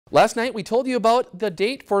Last night, we told you about the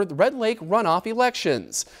date for the Red Lake runoff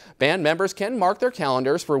elections. Band members can mark their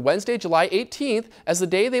calendars for Wednesday, July 18th as the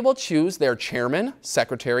day they will choose their chairman,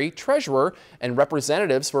 secretary, treasurer, and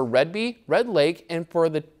representatives for Redby, Red Lake, and for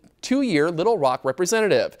the two-year Little Rock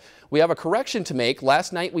representative. We have a correction to make.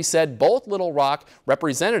 Last night, we said both Little Rock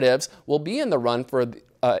representatives will be in the run for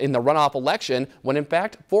in the runoff election, when in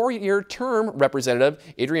fact four-year term Representative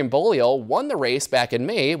Adrian Bolio won the race back in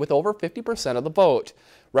May with over 50% of the vote.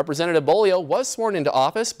 Representative Bolio was sworn into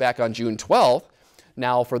office back on June 12th.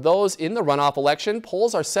 Now, for those in the runoff election,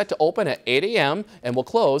 polls are set to open at 8 a.m. and will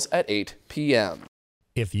close at 8 p.m.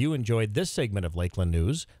 If you enjoyed this segment of Lakeland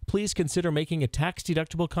News, please consider making a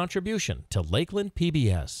tax-deductible contribution to Lakeland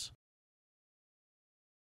PBS.